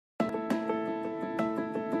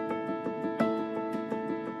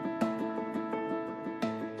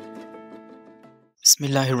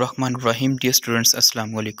बिस्मिल्लाहिर्रहमानिर्रहीम। Dear students,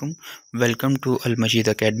 अस्सलाम वालेकुम। Welcome to Al Majeed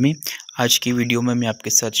academy. आज की वीडियो में मैं आपके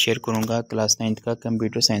साथ शेयर करूंगा क्लास 9th का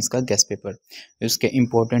कंप्यूटर साइंस का गेस्ट पेपर, उसके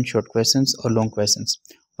इंपॉर्टेंट शॉर्ट क्वेश्चंस और लॉन्ग क्वेश्चंस।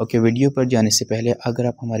 ओके, वीडियो पर जाने से पहले अगर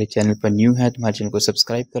आप हमारे चैनल पर न्यू हैं तो हमारे चैनल को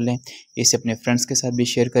सब्सक्राइब कर लें, इसे अपने फ्रेंड्स के साथ भी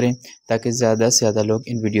शेयर करें ताकि ज़्यादा से ज़्यादा लोग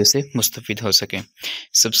इन वीडियो से मुस्तफ़िद हो सकें।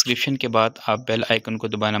 सब्सक्रिप्शन के बाद आप बेल आइकन को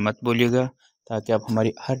दबाना मत भूलिएगा ताकि आप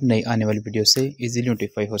हमारी हर नई आने वाली वीडियो से ईजिली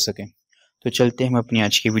नोटिफाई हो सकें। तो चलते हैं हम अपनी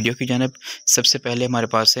आज की वीडियो की जानब। सबसे पहले हमारे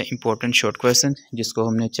पास है इंपॉर्टेंट शॉर्ट क्वेश्चन, जिसको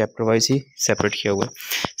हमने चैप्टर वाइज ही सेपरेट किया हुआ है।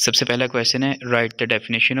 सबसे पहला क्वेश्चन है, right the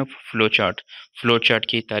definition of flow chart. Flow chart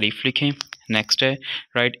की तारीफ लिखें। नेक्स्ट है,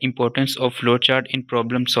 right importance of flow chart in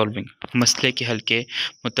problem solving. मसले के हल के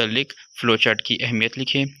मुतल्लिक फ्लो चार्ट की अहमियत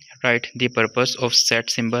लिखें। Right the purpose of set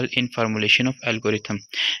symbol in formulation of algorithm.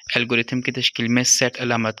 Algorithm की तश्कील में सेट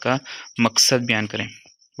अलामत का मकसद बयान करें।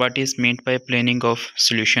 What is meant by planning of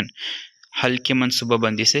solution. हल की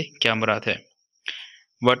मनसूबाबंदी से क्या मुराद है।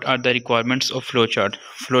 What are the requirements of flow chart.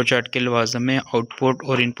 Flow chart के लवाज़म में आउटपुट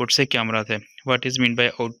और इनपुट से क्या मुराद है। What is mean by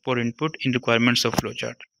output input in requirements of flow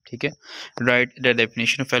chart. ठीक है। Right the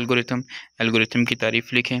definition of algorithm. Algorithm की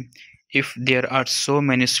तारीफ लिखें। If there are so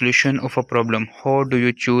many solution of a problem, how do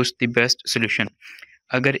you choose the best solution.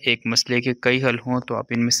 अगर एक मसले के कई हल हों तो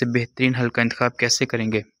आप इनमें से बेहतरीन हल का इंतखाब कैसे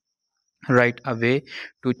करेंगे। Right a way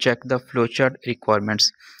to check the flow chart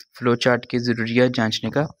requirements. Flow chart की ज़रूरियात जांचने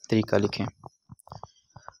का तरीका लिखें।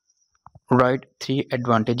 Right 3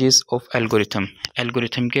 advantages of algorithm.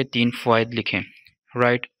 Algorithm के 3 फ़वाइद लिखें।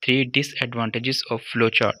 Right 3 disadvantages of flow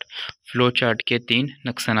chart. Flow chart के 3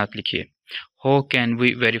 नुकसानात लिखिए। How can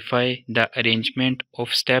we verify the arrangement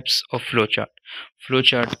of steps of flow chart. Flow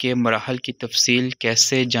chart के मराहल की तफसील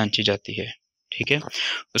कैसे जांची जाती है। ठीक है।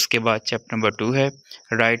 उसके बाद चैप्टर नंबर 2 है,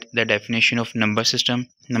 right the definition of number system.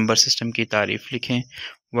 Number system की तारीफ लिखें।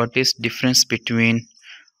 What is difference between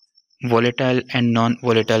volatile and non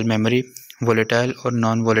volatile memory. Volatile और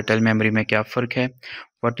नॉन वोलेटाइल मेमोरी में क्या फ़र्क है।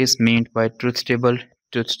 What is meant by truth table.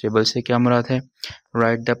 Truth table से क्या मुराद है।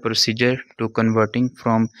 Right the procedure to converting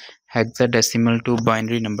from hexadecimal to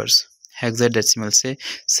binary numbers. Hexadecimal से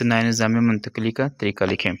सनाए निज़ाम मुंतकली का तरीका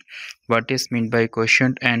लिखें। What is meant by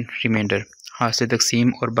quotient and reminder. हासिल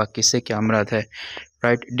तकसीम और बाकी से क्या मुराद है।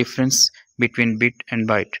 Right difference between bit and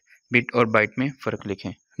bite. Bit और बाइट में फ़र्क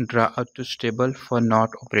लिखें। Draw a truth table for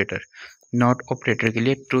not operator. Not operator के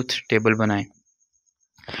लिए ट्रुथ टेबल बनाएं।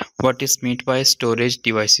 What is meant by storage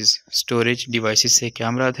devices. Storage devices से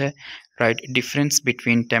क्या मुराद है। Right difference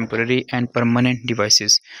between temporary and permanent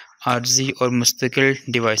devices. आर्जी और मुस्तकिल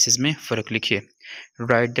डिवाइसेस में फ़र्क लिखिए।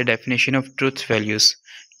 Right the definition of truth values.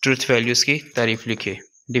 Truth values की तारीफ लिखिए।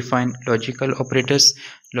 Define logical operators.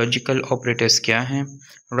 Logical operators क्या हैं।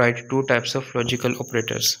 Right 2 types of logical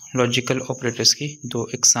operators. Logical operators की 2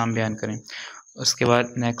 इकसाम बयान करें। उसके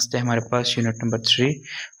बाद नेक्स्ट है हमारे पास यूनिट नंबर 3।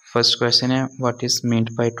 फर्स्ट क्वेश्चन है, what is meant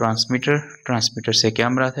by transmitter. Transmitter से क्या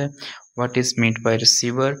मुराद है। What is meant by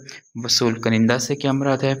receiver. वसूल कनिंदा से क्या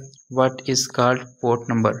मुराद है। What is called port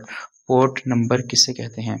number. Port number किसे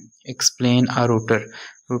कहते हैं। एक्सप्लेन आ रूटर।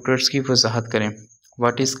 रूटर्स की वजाहत करें।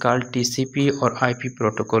 व्हाट इज़ कॉल्ड टीसीपी और आईपी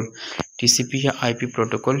प्रोटोकॉल। टीसीपी या आईपी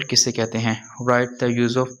प्रोटोकॉल किसे कहते हैं। Right the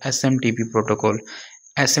use of SMTP protocol.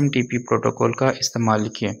 SMTP protocol का इस्तेमाल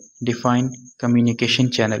लिखिए। Define communication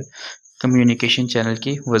channel. Communication channel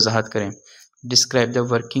की वजाहत करें। Describe the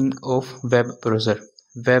working of web browser.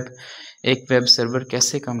 एक वेब सर्वर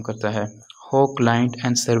कैसे काम करता है। How client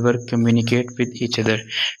and server communicate with each other.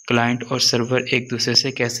 Client और सर्वर एक दूसरे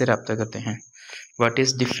से कैसे रब्ता करते हैं। What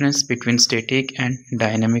is difference between static and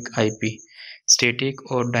dynamic IP. Static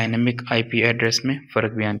और डायनेमिक आईपी एड्रेस में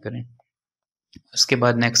फ़र्क बयान करें। उसके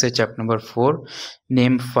बाद नेक्स्ट है chapter number 4।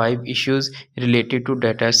 Name 5 issues related to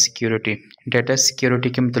data security. Data security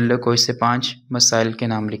के मतलब कोई से 5 मसाइल के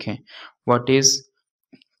नाम लिखें। What is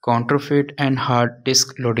counterfeit and hard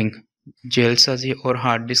disk loading. जेलसाजी और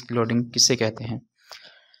हार्ड डिस्क लोडिंग किसे कहते हैं।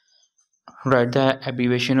 Right the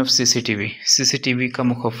abbreviation of CCTV. CCTV का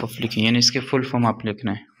मुखफ़फ़ लिखिए, यानी इसके फुल फॉर्म आप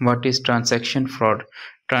लिखना है। What is transaction fraud.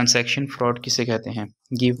 Transaction fraud किसे कहते हैं।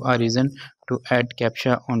 Give a reason to add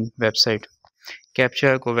captcha on website.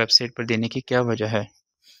 Captcha को वेबसाइट पर देने की क्या वजह है।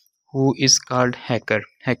 Who is called hacker.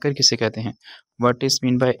 Hacker किसे कहते हैं। What is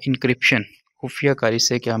mean by encryption. खुफिया कारी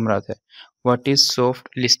से क्या मुराद है। What is soft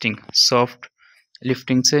listing. Soft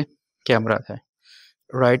lifting से क्या मुराद है।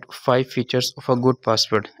 Right 5 features of a good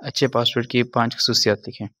password. अच्छे पासवर्ड की 5 खसूसियात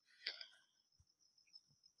लिखें।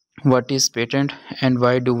 What is patent and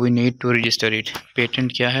why do we need to register it.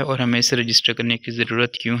 Patent क्या है और हमें इसे रजिस्टर करने की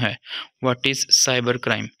ज़रूरत क्यों है। What is cyber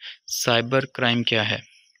crime. Cyber crime क्या है।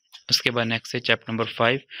 उसके बाद नेक्स्ट है chapter number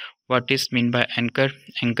 5। What is mean by anchor.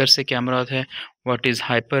 Anchor से क्या मुराद है। व्हाट इज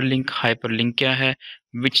हाइपरलिंक, हाइपरलिंक क्या है,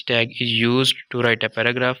 विच tag is used to right a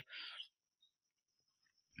paragraph,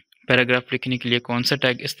 paragraph लिखने के लिए कौन सा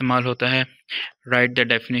टैग इस्तेमाल होता है, right the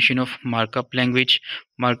definition of markup language,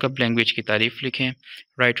 markup language की तारीफ लिखें,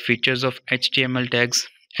 right features of HTML tags,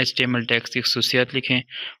 HTML tags की खसूसियात लिखें,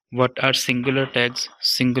 what are singular tags,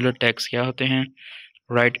 singular tags क्या होते हैं,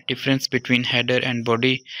 right difference between header and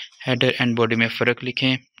body, header and body में फ़र्क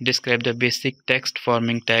लिखें, describe the basic text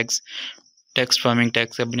forming tags, text forming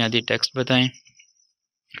tags का बुनियादी टेक्स्ट बताएं,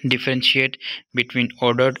 differentiate between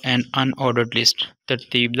ordered and unordered list,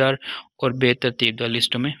 तरतीबदार और बेतरतीबदार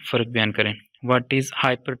लिस्टों में फ़र्क बयान करें, what is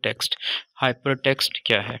hyper text, hyper text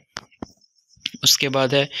क्या है। उसके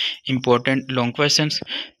बाद है इम्पोर्टेंट लॉन्ग क्वेश्चंस।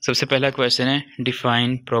 सबसे पहला क्वेश्चन है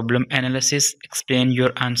define problem analysis, explain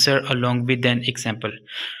your answer along with an example.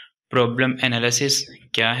 Problem analysis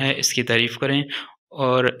क्या है, इसकी तारीफ करें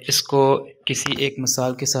और इसको किसी एक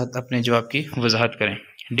मिसाल के साथ अपने जवाब की वजाहत करें।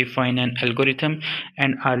 Define an algorithm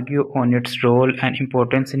and argue on its role and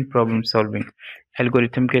importance in problem solving.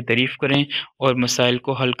 Algorithm की तारीफ करें और मसाइल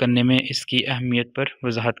को हल करने में इसकी अहमियत पर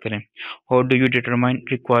वजाहत करें। How do you determine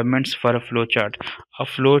requirements for a flow chart,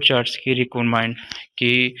 flow charts की रिक्वायरमेंट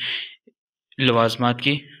की लवाजमात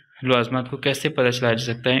को कैसे पता चला जा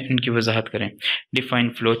सकता है, इनकी वजाहत करें। Define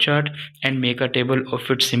flow chart and make a table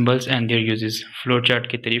of its symbols and there uses. Flow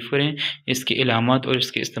chart की तारीफ करें, इसकी इलामात और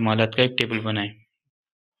इसके इस्तेमालात का एक टेबल बनाएं।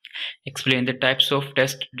 Explain the types of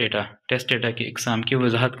test data की इकसाम की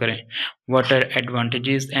वजाहत करें। What are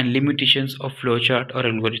advantages and limitations of flow chart और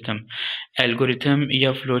एल्गोरिथम, एल्गोरिथम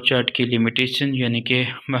या फ्लो चार्ट की लिमिटेशन यानी कि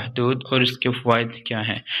महदूद और इसके फ़ायदे क्या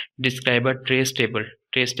हैं। डिस्क्राइब अ ट्रेस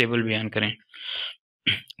टेबल बयान करें।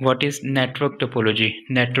 What is network topology,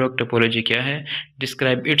 network topology क्या है,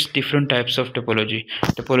 describe it's different types of topology,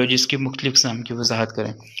 topologies की मुख्तलिफ किस्म की वजाहत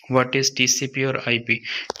करें। व्हाट इज़ TCP और IP,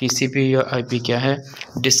 TCP या IP क्या है,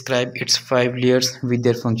 describe it's 5 layers with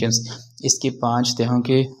their functions, इसकी 5 तहों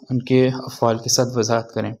के उनके अफ़ाल के साथ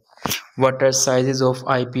वजाहत करें। What are sizes of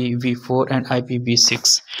IPv4 and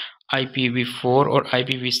IPv6, IPv4 और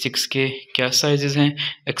IPv6 के क्या साइजेस हैं,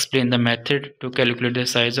 explain the method to calculate the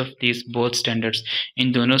size of these both standards,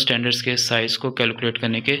 इन दोनों स्टैंडर्ड्स के साइज को कैलकुलेट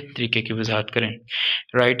करने के तरीके की वजाहत करें।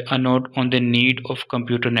 Right a note on the need of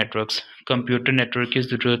computer networks, computer network की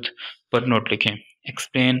ज़रूरत पर नोट लिखें।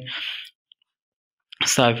 Explain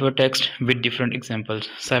cipher text with different examples,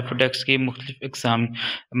 cipher text की मुख्तलिफ इकसाम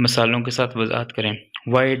मिसालों के साथ वजाहत करें।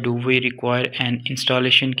 Why do we require an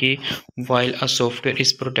installation की while a software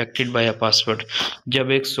is protected by a password,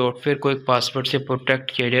 जब एक सॉफ्टवेयर को एक पासवर्ड से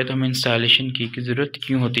प्रोटेक्ट किया जाए तो हमें इंस्टॉलेशन की ज़रूरत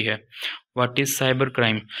क्यों होती है। What is cyber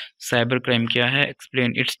crime, cyber crime क्या है,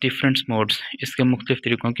 एक्सप्लेन इट्स डिफरेंट मोड्स, इसके मुख्तलिफ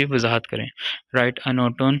तरीक़ों की वजाहत करें। Right a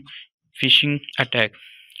note on phishing attack,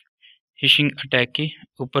 phishing attack के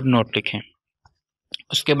ऊपर नोट लिखें।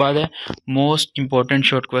 उसके बाद है मोस्ट इम्पॉर्टेंट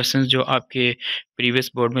शॉर्ट क्वेश्चंस जो आपके प्रीवियस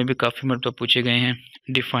बोर्ड में भी काफ़ी मरतबा पूछे गए हैं।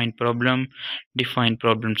 Define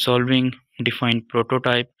problem solving, define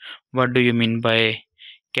prototype, what do you mean by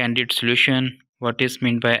candid solution, what is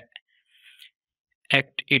mean by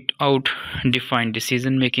act it out, define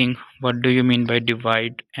decision making, what do you mean by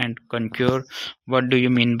divide and conquer, what do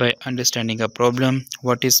you mean by understanding a problem,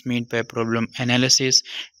 what is meant by problem analysis,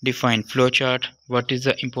 define flowchart, what is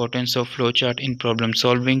the importance of flowchart in problem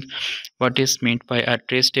solving, what is meant by a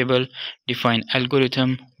trace table, define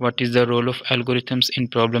algorithm, what is the role of algorithms in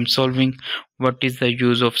problem solving, what is the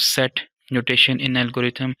use of set notation in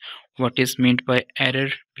algorithm, what is meant by error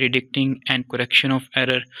predicting and correction of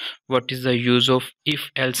error, what is the use of if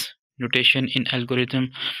else notation in algorithm,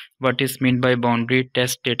 what is meant by boundary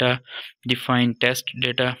test data, define test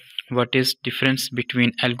data, what is difference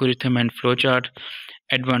between algorithm and flowchart,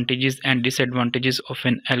 advantages and disadvantages of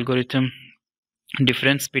an algorithm,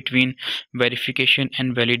 difference between verification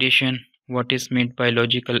and validation, what is meant by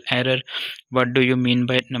logical error, what do you mean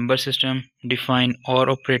by number system, define OR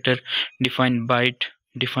operator, define byte,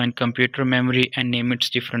 define computer memory and name its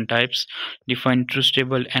different types, define truth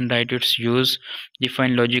table and write its use,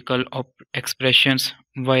 define logical expressions,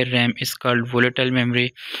 why RAM is called volatile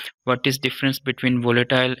memory, what is difference between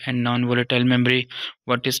volatile and non-volatile memory,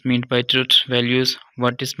 what is meant by truth values,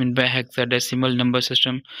 what is meant by hexadecimal number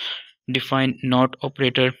system, define NOT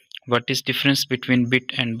operator, what is difference between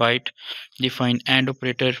bit and byte, define AND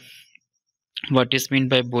operator, what is meant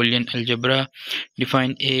by Boolean algebra,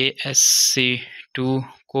 define ASC2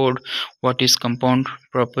 code, what is compound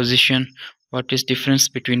proposition, what is difference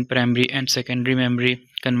between primary and secondary memory,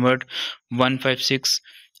 convert 156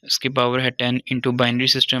 इसकी power है 10 into binary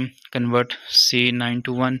system, convert C9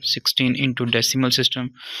 to 116 into decimal system.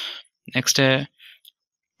 Next है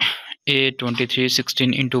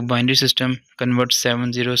A2316 into binary system, convert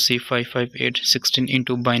 70C55816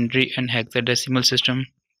 into binary and hexadecimal system,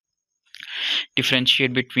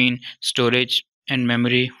 differentiate between storage and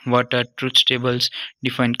memory, what are truth tables,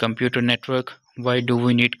 define computer network, why do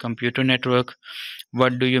we need computer network,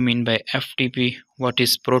 what do you mean by FTP, what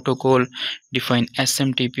is protocol, define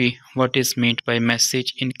SMTP, what is meant by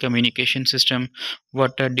message in communication system,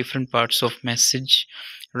 what are different parts of message,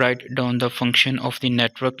 write down the function of the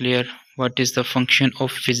network layer, what is the function of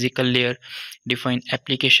physical layer, define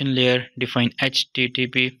application layer, define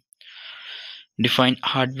HTTP, define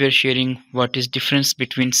hardware sharing, what is difference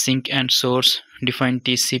between sink and source, define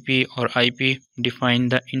TCP or IP, define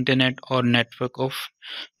the internet or network of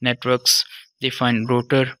networks, define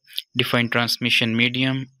router, define transmission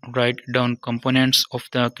medium, write down components of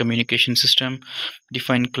the communication system,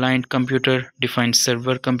 define client computer, define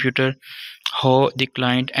server computer, how the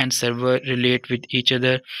client and server relate with each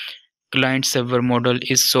other, client server model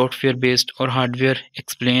is software based or hardware,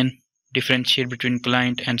 explain, differentiate between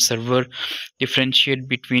client and server, differentiate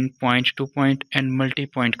between point to point and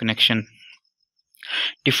multi-point connection,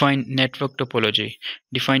 define network topology,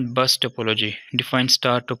 define bus topology, define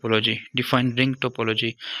star topology, define ring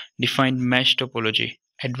topology, define mesh topology,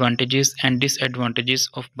 advantages and disadvantages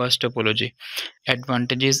of bus topology,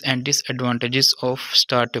 advantages and disadvantages of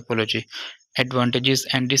star topology, advantages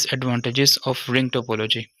and disadvantages of ring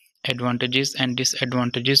topology, advantages and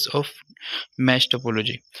disadvantages of mesh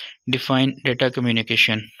topology, define data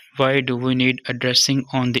communication, why do we need addressing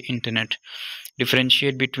on the internet,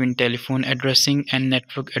 differentiate between telephone addressing and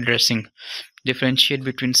network addressing, differentiate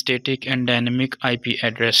between static and dynamic IP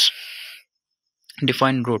address,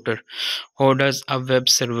 define router, how does a web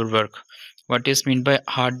server work, what is meant by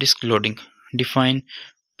hard disk loading, define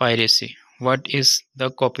piracy, what is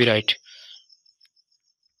the copyright,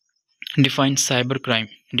 define cybercrime,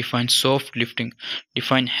 define soft lifting,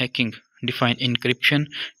 define hacking, define encryption,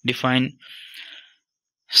 define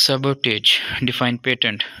sabotage, define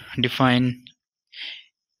patent, define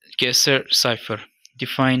Kaiser cipher,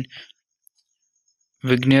 define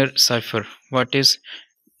Wigner cipher, what is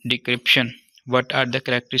decryption, what are the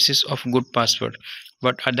characteristics of good password,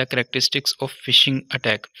 what are the characteristics of phishing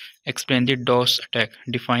attack, explain the DOS attack,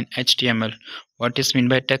 define HTML, what is meant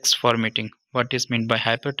by text formatting, what is meant by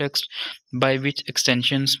hypertext, by which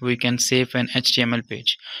extensions we can save an HTML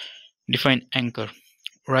page, define anchor,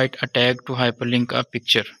 write a tag to hyperlink a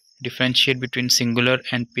picture, differentiate between singular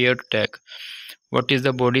and paired tag, what is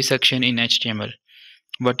the body section in HTML,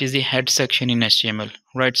 what is the head section in HTML,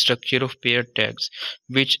 write structure of paired tags,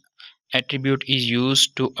 which attribute is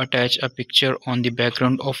used to attach a picture on the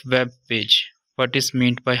background of web page, what is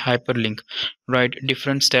meant by hyperlink, write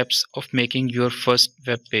different steps of making your first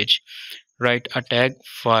web page, write a tag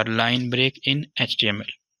for line break in HTML.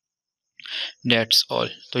 That's all.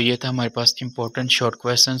 तो ये था हमारे पास important short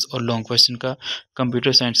questions और long question का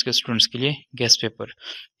computer science के students के लिए guest paper.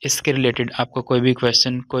 इसके रिलेटेड आपका कोई भी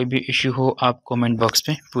क्वेश्चन, कोई भी इश्यू हो, आप कमेंट बॉक्स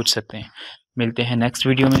में पूछ सकते हैं। मिलते हैं नेक्स्ट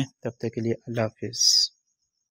वीडियो में, तब तक के लिए अल्लाह हाफिज़।